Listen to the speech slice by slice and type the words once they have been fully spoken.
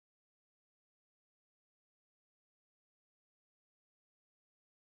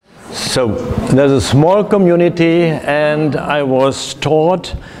So there's a small community, and I was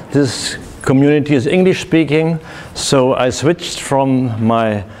taught this community is English speaking, so I switched from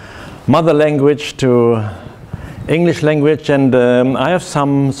my mother language to English language, and I have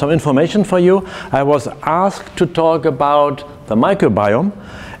some information for you. I was asked to talk about the microbiome,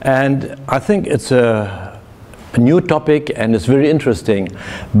 and I think it's a new topic and it's very interesting,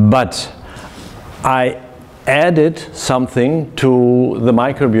 but I added something to the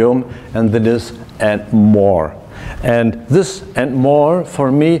microbiome, and that is and more. And this and more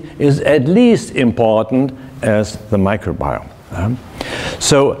for me is at least important as the microbiome.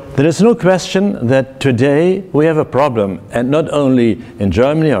 So there is no question that today we have a problem, and not only in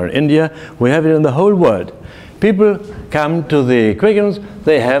Germany or India, we have it in the whole world. People come to the curriculums,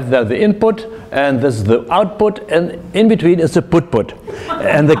 they have the input, and this is the output, and in between is the put-put.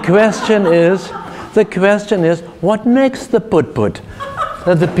 And the question is, what makes the put-put?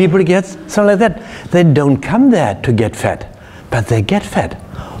 That the people get something like that. They don't come there to get fat, but they get fat.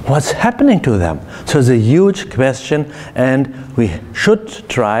 What's happening to them? So it's a huge question, and we should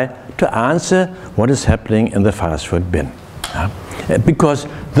try to answer what is happening in the fast food bin. Because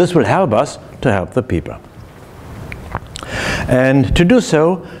this will help us to help the people. And to do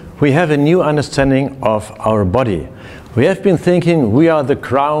so, we have a new understanding of our body. We have been thinking we are the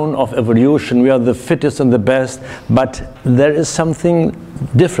crown of evolution, we are the fittest and the best, but there is something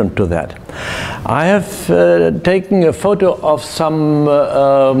different to that. I have taken a photo of some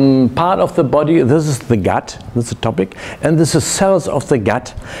part of the body. This is the gut, this is the topic, and this is cells of the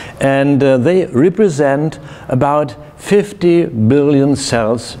gut, and they represent about 50 billion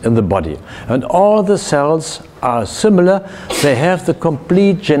cells in the body, and all the cells are similar. They have the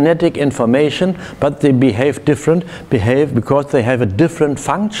complete genetic information, but they behave because they have a different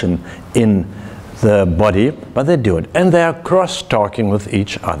function in the body, but they do it, and they are cross-talking with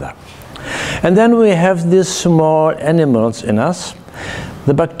each other. And then we have these small animals in us,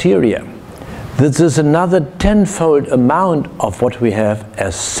 the bacteria. This is another tenfold amount of what we have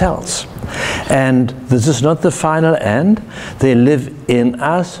as cells. And this is not the final end. They live in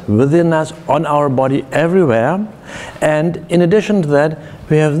us, within us, on our body, everywhere. And in addition to that,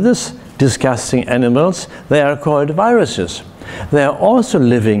 we have this disgusting animals. They are called viruses. They are also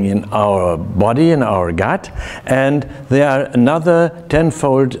living in our body, in our gut, and they are another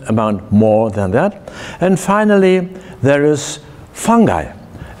tenfold amount more than that. And finally, there is fungi.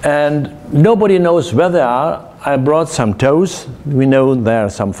 And nobody knows where they are. I brought some toes. We know there are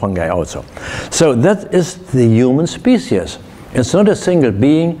some fungi also. So that is the human species. It's not a single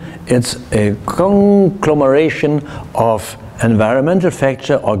being, it's a conglomeration of environmental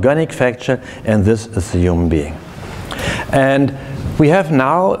factor, organic factor, and this is the human being. And we have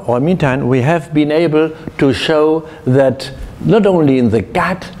now, or meantime, we have been able to show that not only in the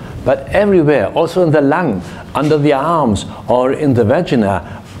gut, but everywhere, also in the lung, under the arms, or in the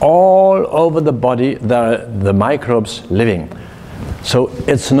vagina, all over the body, there are the microbes living. So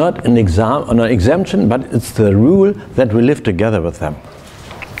it's not an exemption, but it's the rule that we live together with them.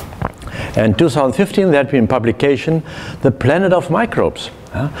 In 2015, there had been publication, The Planet of Microbes.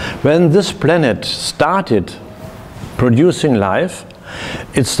 When this planet started producing life,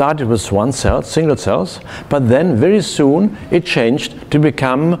 it started with one cell, single cells, but then very soon it changed to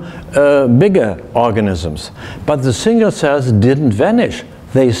become bigger organisms. But the single cells didn't vanish.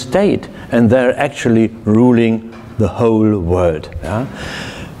 They stayed, and they're actually ruling the whole world.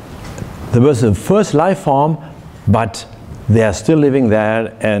 There was the first life form, but they are still living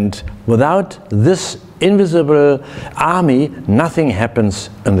there, and without this invisible army, nothing happens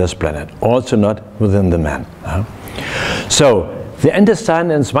on this planet, also not within the man. So the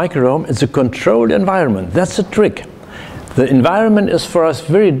intestine and its microbiome is a controlled environment. That's the trick. The environment is for us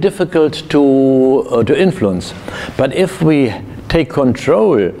very difficult to influence, but if we take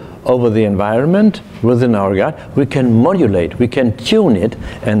control over the environment within our gut, we can modulate, we can tune it,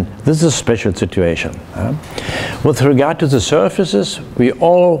 and this is a special situation. With regard to the surfaces, we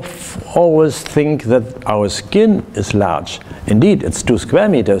always think that our skin is large. Indeed, it's 2 square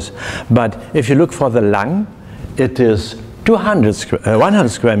meters, but if you look for the lung, it is 100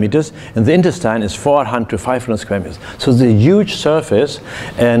 square meters, and the intestine is 400 to 500 square meters. So it's a huge surface,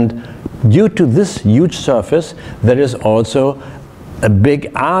 and due to this huge surface, there is also a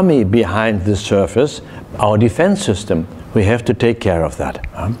big army behind this surface, our defense system. We have to take care of that.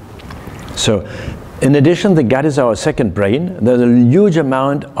 So in addition, the gut is our second brain. There's a huge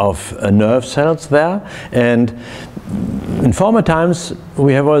amount of nerve cells there, and in former times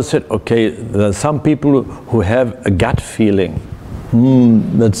we have always said, okay, there are some people who have a gut feeling.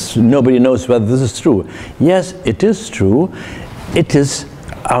 Nobody knows whether this is true. Yes, it is true. It is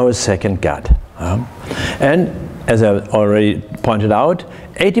our second gut. And as I already pointed out,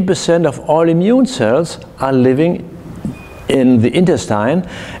 80% of all immune cells are living in the intestine,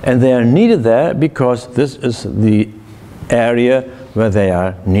 and they are needed there because this is the area where they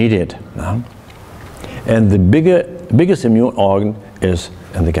are needed. And the biggest immune organ is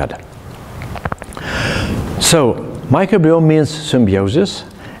in the gut. So microbiome means symbiosis,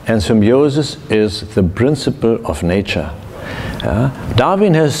 and symbiosis is the principle of nature.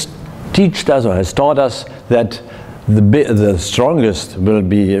 Darwin has taught us that the strongest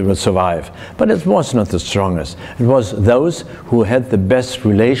will survive, but it was not the strongest. It was those who had the best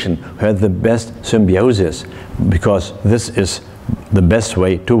relation, who had the best symbiosis, because this is the best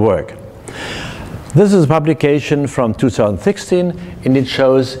way to work. This is a publication from 2016, and it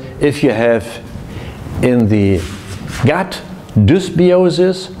shows if you have in the gut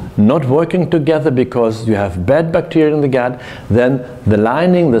dysbiosis, not working together because you have bad bacteria in the gut, then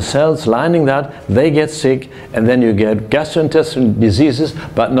the cells lining that, they get sick, and then you get gastrointestinal diseases.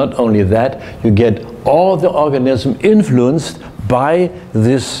 But not only that, you get all the organism influenced by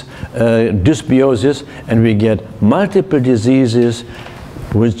this dysbiosis, and we get multiple diseases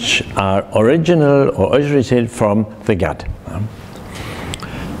which are originated from the gut.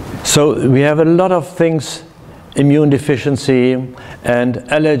 So we have a lot of things: immune deficiency and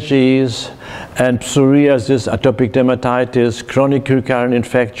allergies and psoriasis, atopic dermatitis, chronic recurrent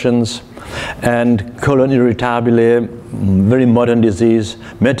infections, and colon irritabile, very modern disease.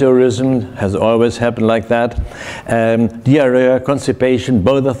 Meteorism has always happened like that. Diarrhea, constipation,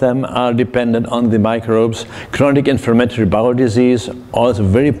 both of them are dependent on the microbes. Chronic inflammatory bowel disease, also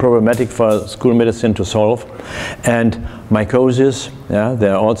very problematic for school medicine to solve. And mycosis,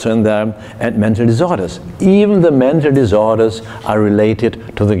 they're also in there, and mental disorders. Even the mental disorders are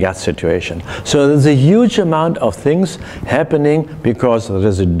related to the gut situation. So there's a huge amount of things happening because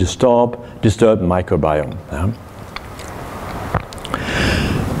there's a disturbed microbiome.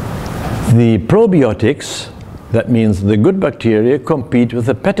 The probiotics, that means the good bacteria, compete with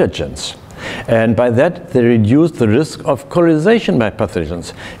the pathogens. And by that, they reduce the risk of colonization by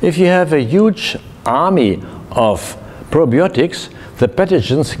pathogens. If you have a huge army of probiotics, the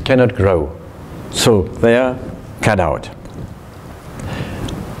pathogens cannot grow. So they are cut out.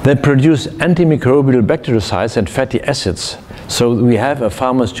 They produce antimicrobial bactericides and fatty acids. So we have a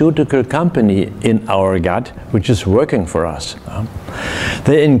pharmaceutical company in our gut which is working for us.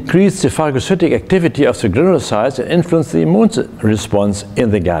 They increase the phagocytic activity of the granulocytes and influence the immune response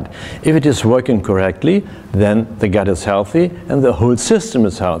in the gut. If it is working correctly, then the gut is healthy and the whole system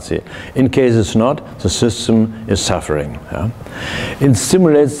is healthy. In case it's not, the system is suffering. It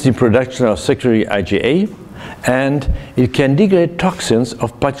stimulates the production of secretory IgA, and it can degrade toxins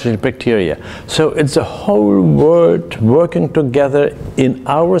of pathogenic bacteria. So it's a whole world working together in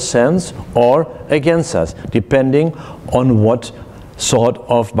our sense or against us, depending on what sort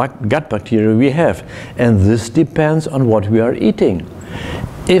of gut bacteria we have. And this depends on what we are eating.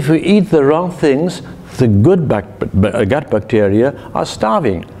 If we eat the wrong things, the good gut bacteria are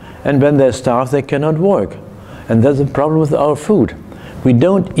starving. And when they're starved, they cannot work. And that's a problem with our food. We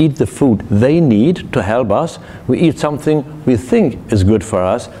don't eat the food they need to help us. We eat something we think is good for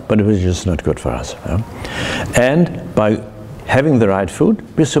us, but it is just not good for us. And by having the right food,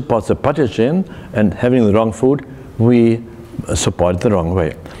 we support the pathogen, and having the wrong food, we support it the wrong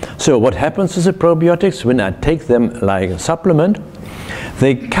way. So what happens to the probiotics when I take them like a supplement?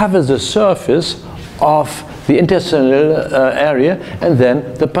 They cover the surface of the intestinal area, and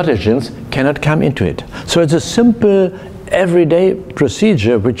then the pathogens cannot come into it. So it's a simple everyday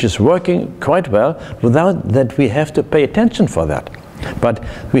procedure which is working quite well without that we have to pay attention for that. But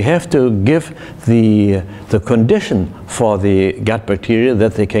we have to give the condition for the gut bacteria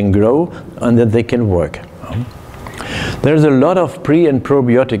that they can grow and that they can work. There's a lot of pre and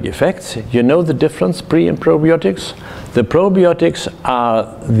probiotic effects. You know the difference, pre and probiotics? The probiotics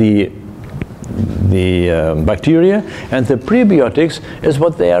are the bacteria, and the prebiotics is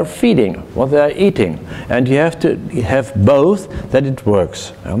what they are feeding, what they are eating. And you have to have both, that it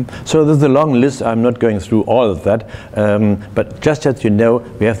works. So there's a long list. I'm not going through all of that, but just that you know,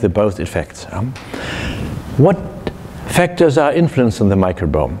 we have the both effects. What factors are influencing the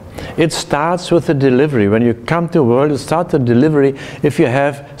microbiome? It starts with the delivery. When you come to the world, it starts the delivery. If you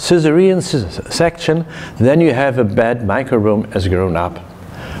have cesarean section, then you have a bad microbiome as grown up.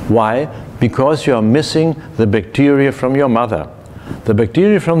 Why? Because you are missing the bacteria from your mother. The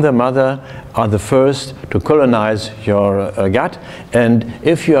bacteria from the mother are the first to colonize your gut, and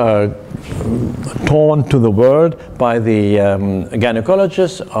if you are torn to the world by the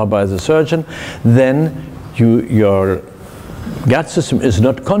gynecologist or by the surgeon, then your gut system is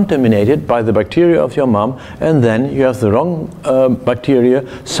not contaminated by the bacteria of your mom, and then you have the wrong bacteria,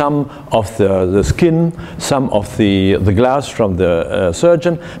 some of the skin, some of the glass from the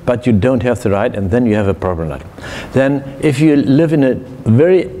surgeon, but you don't have the right, and then you have a problem. Then if you live in a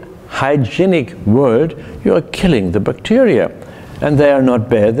very hygienic world, you are killing the bacteria, and they are not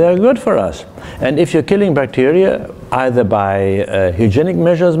bad, they are good for us. And if you're killing bacteria either by hygienic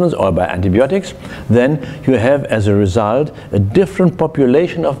measurements or by antibiotics, then you have as a result a different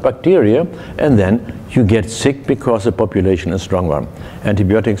population of bacteria, and then you get sick because the population is stronger.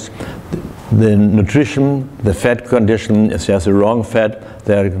 Antibiotics, the nutrition, the fat condition, if there's the wrong fat,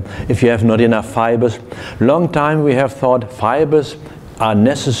 if you have not enough fibers. Long time we have thought fibers are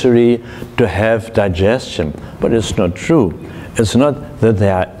necessary to have digestion, but it's not true. It's not that they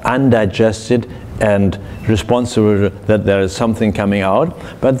are undigested and responsible that there is something coming out,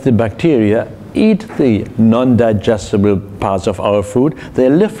 but the bacteria eat the non-digestible parts of our food. They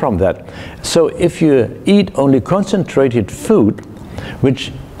live from that. So if you eat only concentrated food,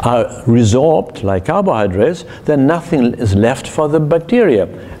 which are resorbed like carbohydrates, then nothing is left for the bacteria.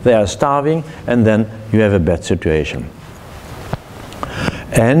 They are starving, and then you have a bad situation.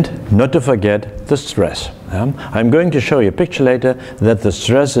 And not to forget the stress. I'm going to show you a picture later that the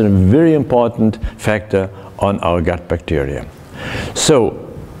stress is a very important factor on our gut bacteria.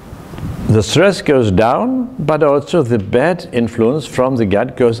 So the stress goes down, but also the bad influence from the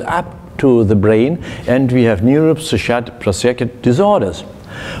gut goes up to the brain, and we have neuropsychiatric disorders.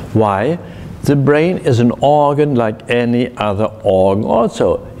 Why? The brain is an organ like any other organ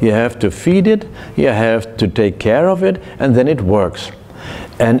also. You have to feed it, you have to take care of it, and then it works.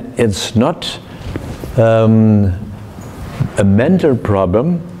 And it's not a mental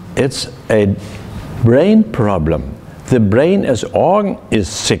problem, it's a brain problem. The brain as organ is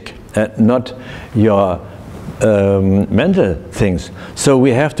sick, not your mental things. So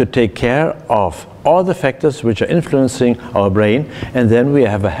we have to take care of all the factors which are influencing our brain, and then we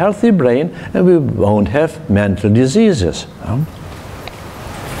have a healthy brain and we won't have mental diseases.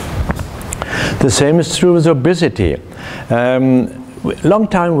 The same is true with obesity. Long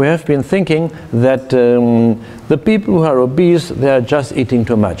time we have been thinking that the people who are obese, they are just eating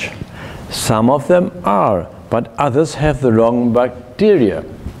too much. Some of them are, but others have the wrong bacteria.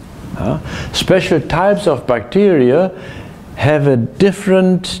 Special types of bacteria have a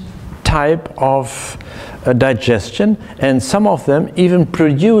different type of digestion, and some of them even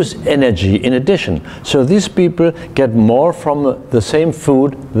produce energy in addition. So these people get more from the same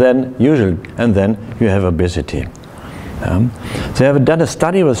food than usual, and then you have obesity. They have done a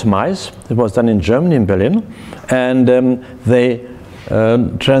study with mice. It was done in Germany, in Berlin, and they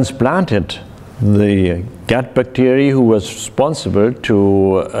transplanted the gut bacteria who was responsible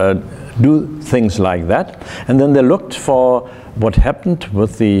to do things like that, and then they looked for what happened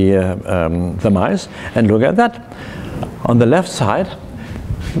with the mice, and look at that. On the left side,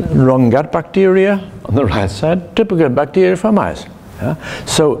 wrong gut bacteria. On the right side, typical bacteria for mice.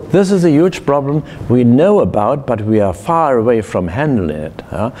 So this is a huge problem we know about, but we are far away from handling it.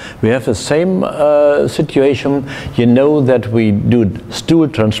 We have the same situation. You know that we do stool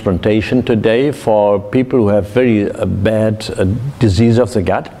transplantation today for people who have very bad disease of the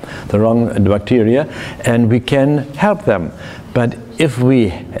gut, the wrong bacteria, and we can help them. But if we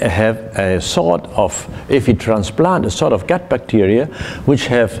have a sort of, if we transplant a sort of gut bacteria which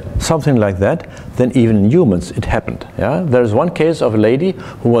have something like that, then even in humans it happened. There's one case of a lady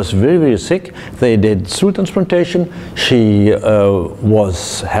who was very, very sick. They did stool transplantation. She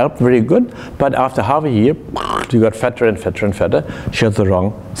was helped very good, but after half a year, she got fatter and fatter and fatter. She had the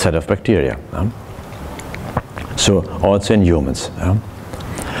wrong set of bacteria. So also in humans.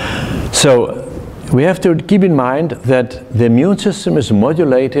 So we have to keep in mind that the immune system is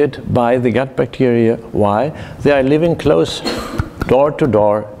modulated by the gut bacteria. Why? They are living close, door to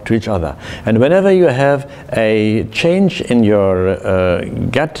door to each other. And whenever you have a change in your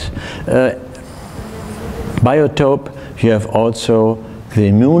gut biotope, you have also the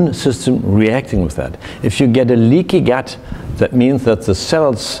immune system reacting with that. If you get a leaky gut, that means that the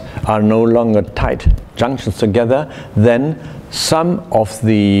cells are no longer tight junctions together, then some of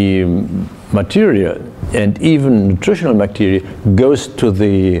the material and even nutritional bacteria goes to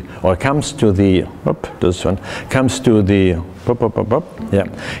the, or comes to the, comes to the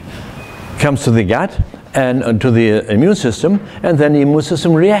gut and to the immune system, and then the immune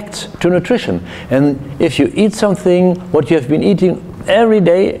system reacts to nutrition. And if you eat something, what you have been eating every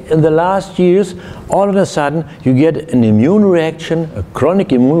day in the last years, all of a sudden you get an immune reaction, a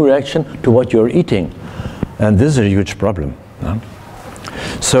chronic immune reaction to what you're eating. And this is a huge problem.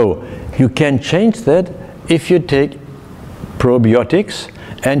 So you can change that if you take probiotics,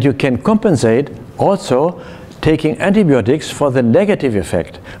 and you can compensate also taking antibiotics for the negative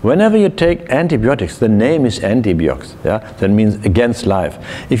effect. Whenever you take antibiotics, the name is antibiotics, yeah? That means against life.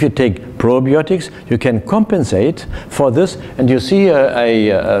 If you take probiotics, you can compensate for this, and you see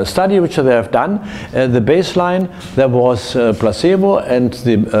a study which they have done. The baseline, there was placebo, and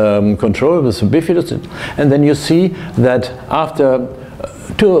the control was bifidus, and then you see that after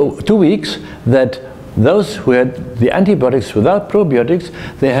two weeks, that those who had the antibiotics without probiotics,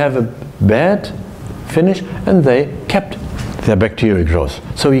 they have a bad finish, and they kept their bacterial growth.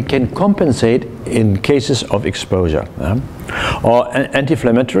 So you can compensate in cases of exposure. Or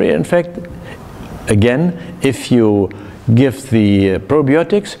anti-inflammatory, in fact, again, if you give the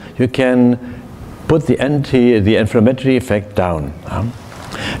probiotics, you can put the inflammatory effect down.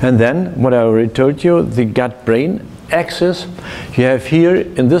 And then, what I already told you, the gut-brain axis, you have here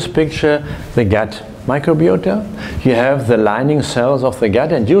in this picture the gut microbiota, you have the lining cells of the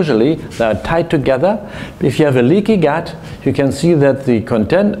gut, and usually they are tied together. If you have a leaky gut, you can see that the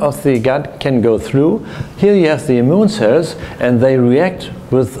content of the gut can go through. Here you have the immune cells, and they react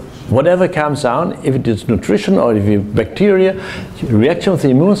with whatever comes down, if it is nutrition or if it's bacteria, reaction of the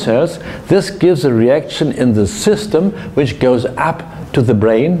immune cells. This gives a reaction in the system which goes up to the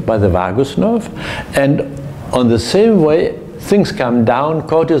brain by the vagus nerve, and on the same way things come down,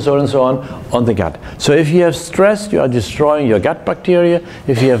 cortisol and so on the gut. So if you have stress, you are destroying your gut bacteria.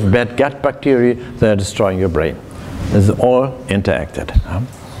 If you have bad gut bacteria, they are destroying your brain. This is all interacted.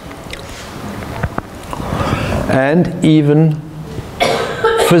 And even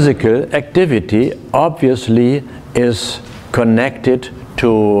physical activity obviously is connected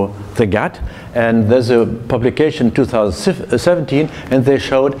to the gut. And there's a publication in 2017, and they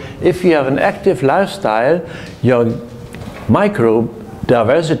showed if you have an active lifestyle, your microbe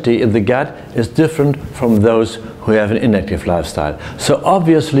diversity in the gut is different from those who have an inactive lifestyle. So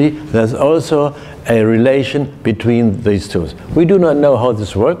obviously there's also a relation between these two. We do not know how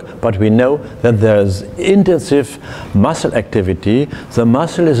this works, but we know that there's intensive muscle activity. The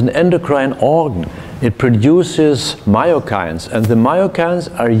muscle is an endocrine organ. It produces myokines, and the myokines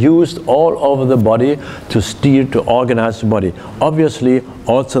are used all over the body to steer, to organize the body. Obviously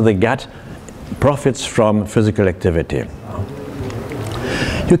also the gut profits from physical activity.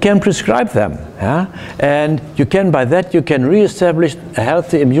 You can prescribe them, yeah? And you can, by that, you can re-establish a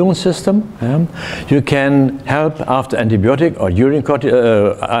healthy immune system. Yeah? You can help after antibiotic or during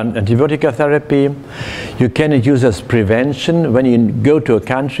antibiotic therapy. You can use as prevention when you go to a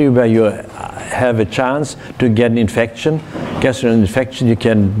country where you have a chance to get an infection, gastrointestinal infection. You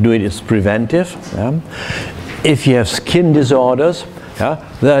can do it as preventive. Yeah? If you have skin disorders, yeah,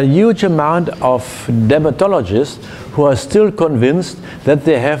 there are a huge amount of dermatologists who are still convinced that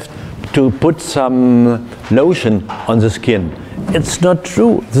they have to put some lotion on the skin. It's not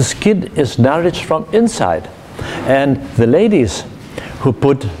true. The skin is nourished from inside. And the ladies who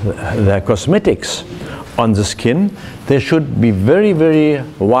put their cosmetics on the skin, they should be very, very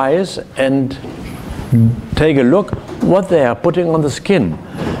wise and take a look what they are putting on the skin,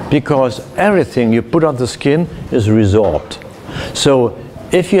 because everything you put on the skin is resorbed. So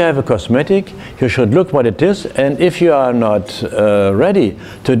if you have a cosmetic, you should look what it is, and if you are not ready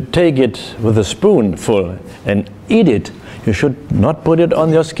to take it with a spoonful and eat it, you should not put it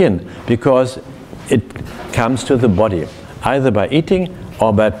on your skin, because it comes to the body, either by eating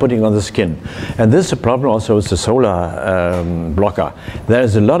or by putting on the skin. And this is a problem also with the solar blocker. There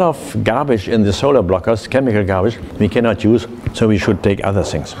is a lot of garbage in the solar blockers, chemical garbage, we cannot use, so we should take other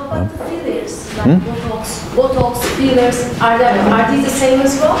things. How about the fillers, like Botox fillers, are these the same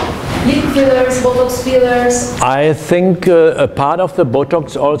as well? Lip fillers, Botox fillers? I think a part of the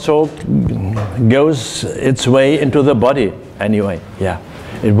Botox also goes its way into the body anyway, yeah.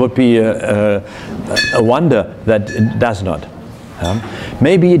 It would be a wonder that it does not.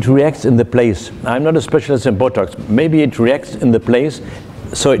 Maybe it reacts in the place. I'm not a specialist in Botox. Maybe it reacts in the place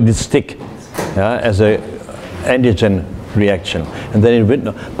so it will stick as a antigen reaction, and then it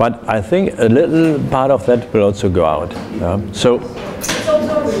will. But I think a little part of that will also go out. So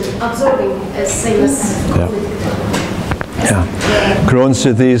absorbing as same as. Yeah. Crohn's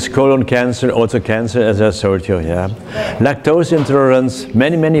disease, colon cancer, also cancer, as I told you. Yeah. Lactose intolerance.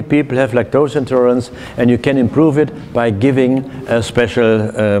 Many people have lactose intolerance, and you can improve it by giving a special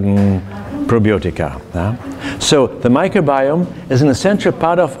probiotica. Yeah. So the microbiome is an essential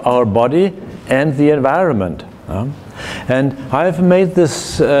part of our body and the environment. And I've made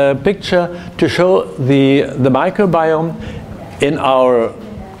this picture to show the microbiome in our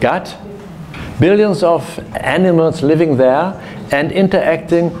gut. Billions of animals living there and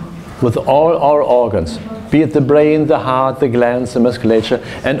interacting with all our organs, be it the brain, the heart, the glands, the musculature,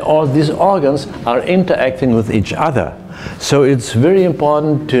 and all these organs are interacting with each other. So it's very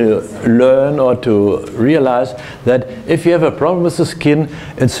important to learn or to realize that if you have a problem with the skin,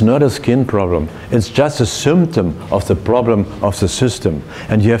 it's not a skin problem. It's just a symptom of the problem of the system.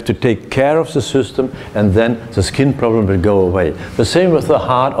 And you have to take care of the system, and then the skin problem will go away. The same with the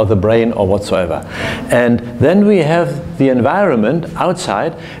heart or the brain or whatsoever. And then we have the environment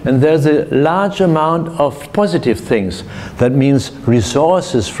outside, and there's a large amount of positive things. That means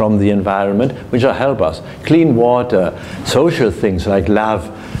resources from the environment which will help us. Clean water, social things like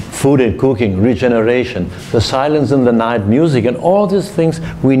love, food and cooking, regeneration, the silence in the night, music, and all these things,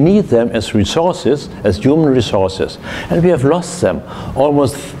 we need them as resources, as human resources. And we have lost them.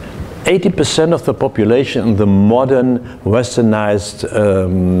 Almost 80% of the population in the modern westernized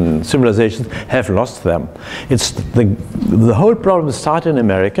civilizations have lost them. It's the whole problem started in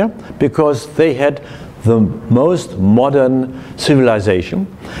America because they had the most modern civilization,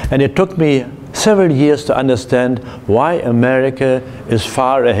 and it took me several years to understand why America is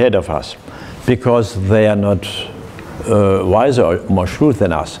far ahead of us, because they are not wiser or more shrewd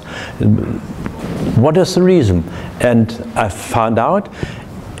than us. What is the reason? And I found out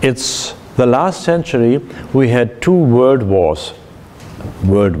it's the last century we had 2 world wars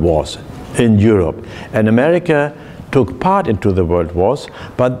in Europe, and America took part into the world wars,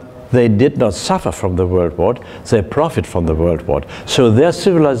 but they did not suffer from the world war, they profit from the world war. So their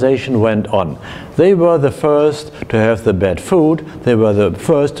civilization went on. They were the first to have the bad food, they were the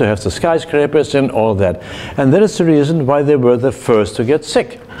first to have the skyscrapers and all that. And that is the reason why they were the first to get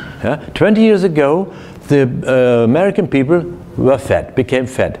sick. 20 years ago, the American people were fat, became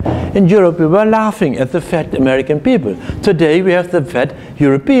fat. In Europe, we were laughing at the fat American people. Today, we have the fat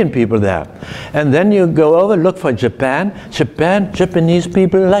European people there. And then you go over, look for Japan. Japanese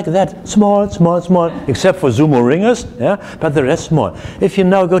people like that, small, small, small, except for sumo ringers, but the rest small. If you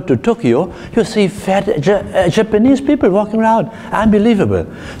now go to Tokyo, you see fat Japanese people walking around. Unbelievable.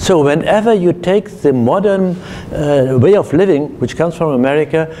 So whenever you take the modern way of living, which comes from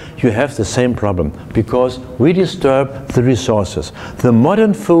America, you have the same problem, because we disturb the resources. The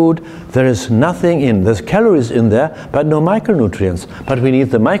modern food, there is nothing in. There's calories in there, but no micronutrients. But we need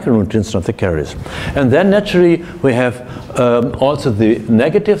the micronutrients, not the calories. And then naturally we have also the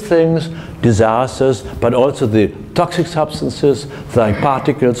negative things, disasters, but also the toxic substances, like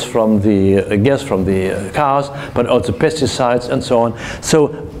particles from the gas from the cars, but also pesticides and so on.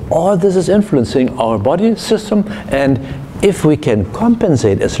 So all this is influencing our body system, and if we can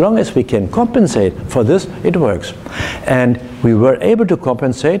compensate, as long as we can compensate for this, it works. And we were able to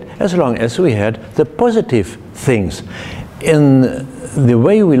compensate as long as we had the positive things. In the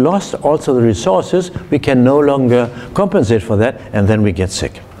way we lost also the resources, we can no longer compensate for that, and then we get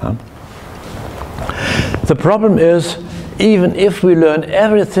sick. The problem is, even if we learn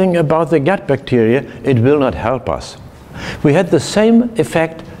everything about the gut bacteria, it will not help us. We had the same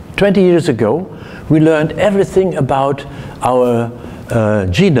effect 20 years ago. We learned everything about our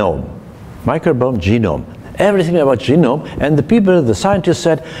genome, microbiome genome, everything about genome, and the people, the scientists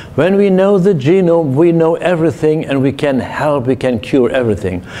said, when we know the genome, we know everything, and we can help, we can cure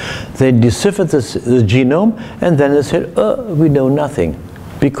everything. They deciphered the genome, and then they said, we know nothing,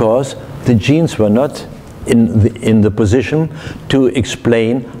 because the genes were not in the position to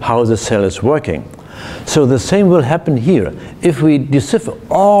explain how the cell is working. So the same will happen here. If we decipher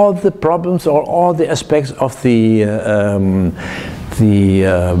all the problems or all the aspects of the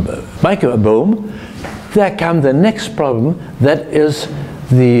microbiome, there comes the next problem, that is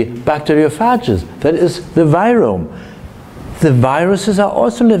the bacteriophages, that is the virome. The viruses are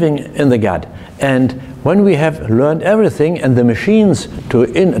also living in the gut, and when we have learned everything and the machines to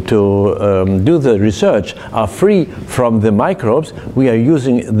do the research are free from the microbes, we are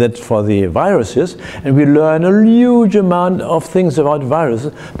using that for the viruses, and we learn a huge amount of things about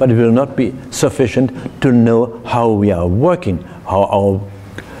viruses, but it will not be sufficient to know how we are working, how our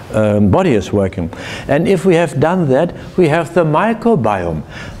body is working. And if we have done that, we have the microbiome.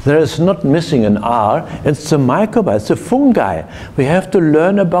 There is not missing an R, it's the microbiome, it's the fungi. We have to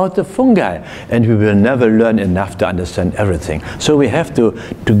learn about the fungi, and we will never learn enough to understand everything. So we have to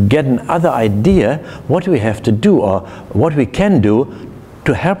get another idea what we have to do or what we can do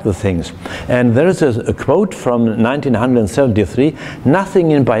to help the things. And there is a quote from 1973,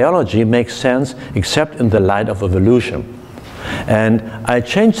 nothing in biology makes sense except in the light of evolution. And I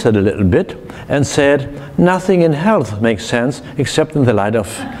changed that a little bit and said, nothing in health makes sense except in the light of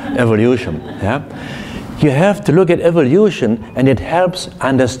evolution. You have to look at evolution, and it helps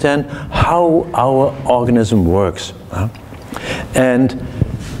understand how our organism works. And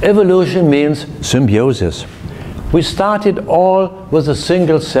Evolution means symbiosis. We started all with a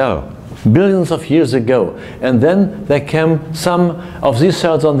single cell, billions of years ago, and then there came some of these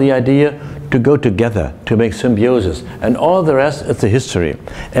cells on the idea to go together, to make symbiosis, and all the rest is the history.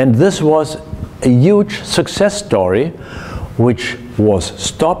 And this was a huge success story, which was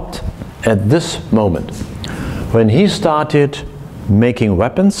stopped at this moment. When he started making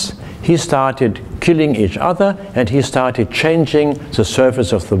weapons, he started killing each other, and he started changing the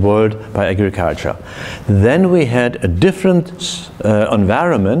surface of the world by agriculture. Then we had a different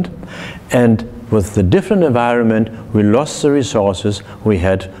environment, and with the different environment, we lost the resources we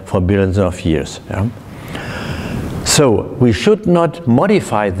had for billions of years. Yeah? So we should not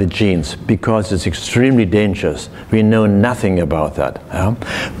modify the genes because it's extremely dangerous. We know nothing about that. Yeah?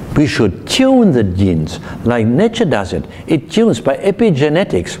 We should tune the genes like nature does it. It tunes by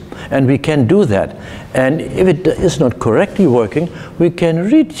epigenetics, and we can do that. And if it is not correctly working, we can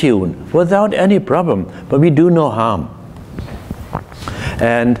retune without any problem, but we do no harm.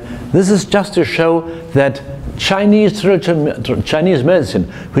 And this is just to show that Chinese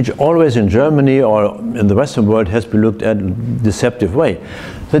medicine, which always in Germany or in the Western world has been looked at in a deceptive way.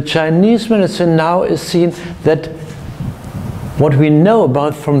 The Chinese medicine now is seen that what we know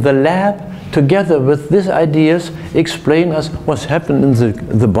about from the lab together with these ideas explain us what's happened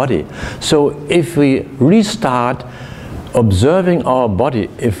in the body. So if we restart observing our body,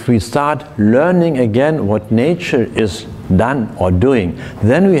 if we start learning again what nature is done or doing,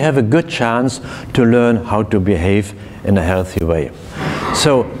 then we have a good chance to learn how to behave in a healthy way.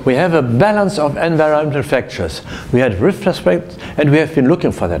 So we have a balance of environmental factors. We had risk aspects, and we have been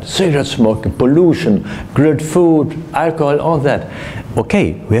looking for that. Cigarette smoking, pollution, grilled food, alcohol, all that.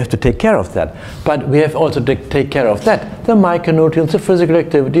 Okay, we have to take care of that. But we have also to take care of that. The micronutrients, the physical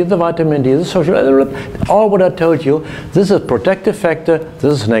activity, the vitamin D, the social, all what I told you. This is a protective factor,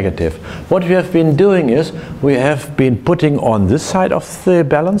 this is negative. What we have been doing is, we have been putting on this side of the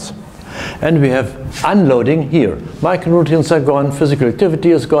balance, and we have unloading here. Micronutrients are gone, physical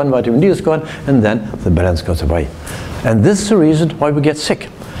activity is gone, vitamin D is gone, and then the balance goes away. And this is the reason why we get sick.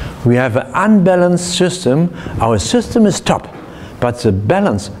 We have an unbalanced system. Our system is top, but the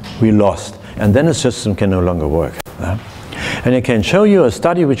balance we lost, and then the system can no longer work. And I can show you a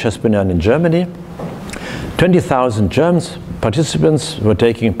study which has been done in Germany. 20,000 Germans, participants were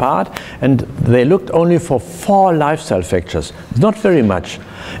taking part, and they looked only for 4 lifestyle factors. Not very much.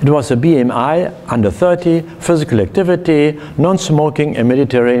 It was a BMI under 30, physical activity, non-smoking, and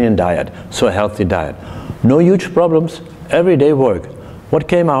Mediterranean diet, so a healthy diet. No huge problems, everyday work. What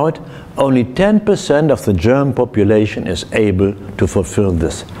came out? Only 10% of the German population is able to fulfill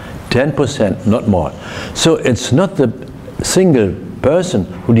this. 10%, not more. So it's not the single person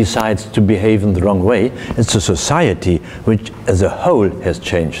who decides to behave in the wrong way, it's a society which as a whole has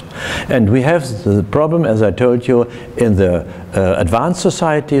changed. And we have the problem, as I told you, in the advanced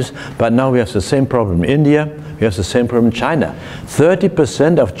societies, but now we have the same problem in India, we have the same problem in China.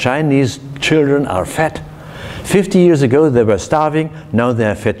 30% of Chinese children are fat. 50 years ago they were starving, now they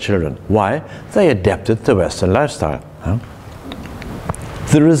have fat children. Why? They adapted the Western lifestyle.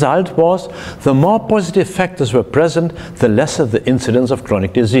 The result was, the more positive factors were present, the lesser the incidence of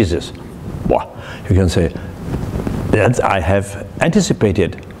chronic diseases. Well, you can say, that I have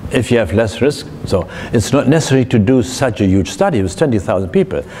anticipated. If you have less risk, so it's not necessary to do such a huge study with 20,000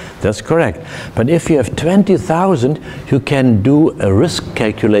 people. That's correct. But if you have 20,000, you can do a risk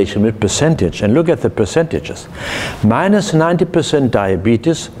calculation with percentage, and look at the percentages. Minus 90%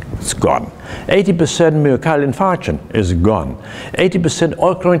 diabetes, it's gone. 80% myocardial infarction is gone. 80%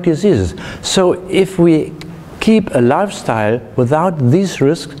 all chronic diseases. So if we keep a lifestyle without these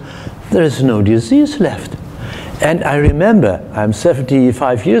risks, there is no disease left. And I remember, I'm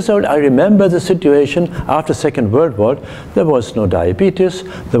 75 years old, I remember the situation after Second World War. There was no diabetes,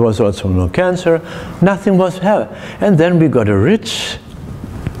 there was also no cancer, nothing was hell. And then we got a rich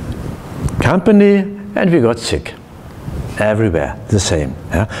company and we got sick. Everywhere, the same.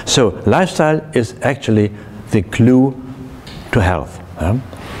 Yeah? So lifestyle is actually the clue to health.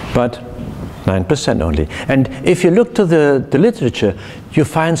 But 9% only. And if you look to the literature, you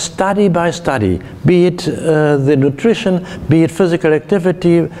find study by study, be it the nutrition, be it physical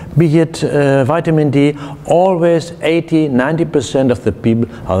activity, be it vitamin D, always 80, 90% of the people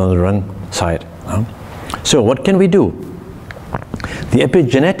are on the wrong side. So what can we do? The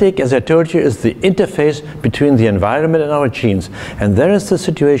epigenetic, as I told you, is the interface between the environment and our genes. And there is the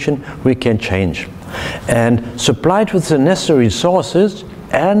situation we can change. And supplied with the necessary resources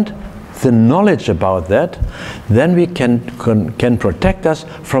and the knowledge about that, then we can protect us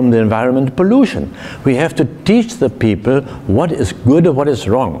from the environment pollution. We have to teach the people what is good or what is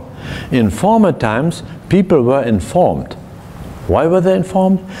wrong. In former times, people were informed. Why were they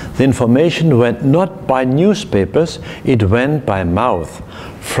informed? The information went not by newspapers, it went by mouth,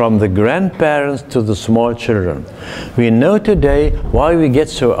 from the grandparents to the small children. We know today why we get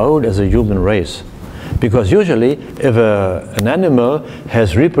so old as a human race. Because usually, if an animal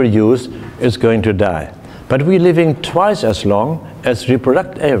has reproduced, it's going to die. But we're living twice as long as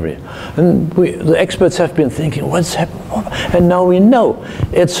reproductive area. And the experts have been thinking, what's happening? And now we know.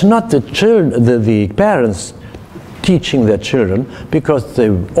 It's not the children, the parents teaching their children, because they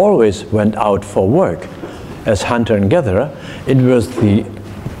always went out for work as hunter and gatherer. It was the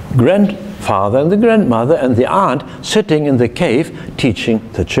grandfather and the grandmother and the aunt sitting in the cave teaching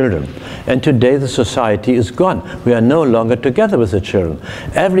the children. And today the society is gone. We are no longer together with the children.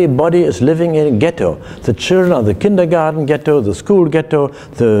 Everybody is living in a ghetto. The children are the kindergarten ghetto, the school ghetto,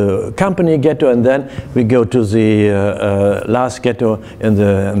 the company ghetto, and then we go to the last ghetto in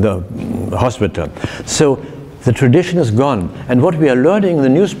the hospital. So the tradition is gone. And what we are learning in the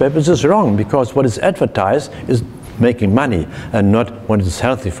newspapers is wrong, because what is advertised is making money and not what is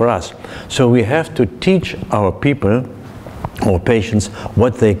healthy for us. So we have to teach our people, or patients,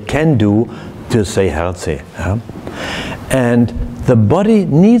 what they can do to stay healthy. And the body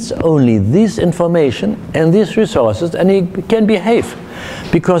needs only this information and these resources, and it can behave,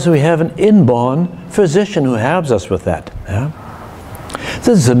 because we have an inborn physician who helps us with that.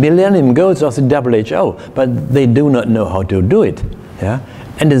 This is the millennium goals of the WHO, but they do not know how to do it.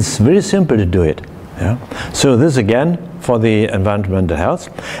 And it's very simple to do it. So this again for the environmental health.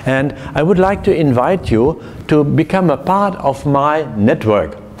 And I would like to invite you to become a part of my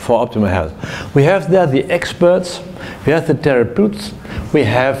network for optimal health. We have there the experts, we have the therapeutics, we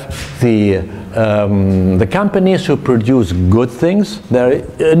have the companies who produce good things. There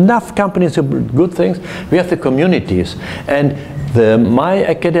are enough companies who produce good things. We have the communities. And my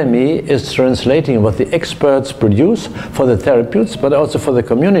academy is translating what the experts produce for the therapeutics, but also for the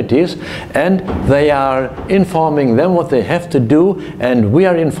communities, and they are informing them what they have to do, and we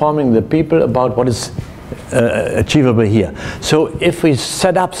are informing the people about what is achievable here. So if we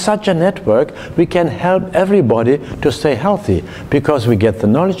set up such a network, we can help everybody to stay healthy, because we get the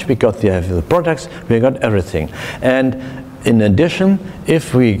knowledge, because we have the products, we got everything. And in addition,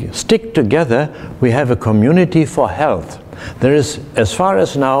 if we stick together, we have a community for health. There is, as far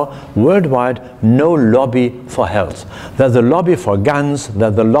as now, worldwide, no lobby for health. There's a lobby for guns,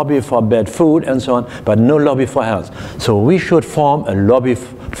 there's a lobby for bad food and so on, but no lobby for health. So we should form a lobby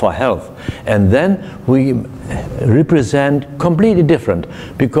for health. And then we represent completely different,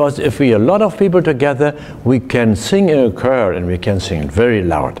 because if we are a lot of people together, we can sing in a choir, and we can sing very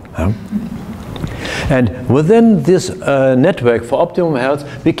loud. And within this network for optimum health,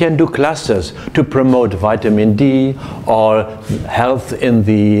 we can do clusters to promote vitamin D, or health in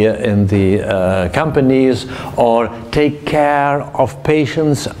the companies, or take care of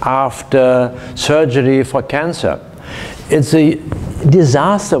patients after surgery for cancer. It's a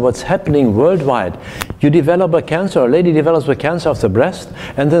disaster what's happening worldwide. You develop a cancer, a lady develops a cancer of the breast,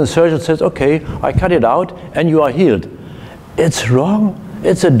 and then the surgeon says, okay, I cut it out and you are healed. It's wrong.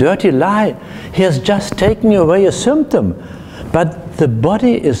 It's a dirty lie. He has just taken away a symptom. But the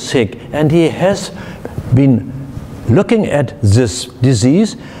body is sick, and he has been looking at this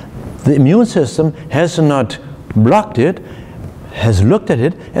disease. The immune system has not blocked it, has looked at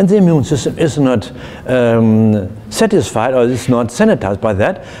it, and the immune system is not satisfied, or is not sanitized by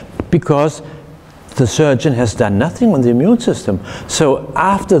that, because the surgeon has done nothing on the immune system. So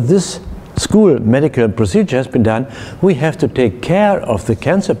after this school medical procedure has been done, we have to take care of the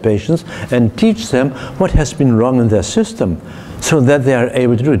cancer patients and teach them what has been wrong in their system, so that they are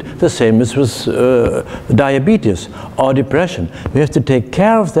able to do it. The same is with diabetes or depression. We have to take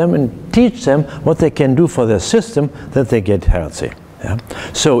care of them and teach them what they can do for their system, that they get healthy.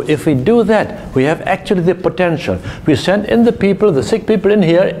 So if we do that, we have actually the potential. We send in the people, the sick people in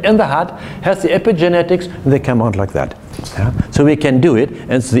here, in the heart, has the epigenetics, and they come out like that. So we can do it,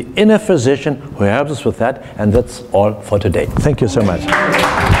 and it's the inner physician who helps us with that, and that's all for today. Thank you so much.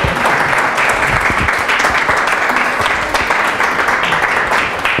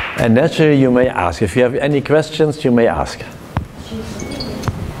 And naturally you may ask. If you have any questions, you may ask.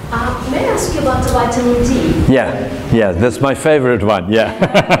 May I ask you about the vitamin D? Yeah, that's my favorite one,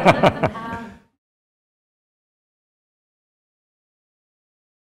 yeah.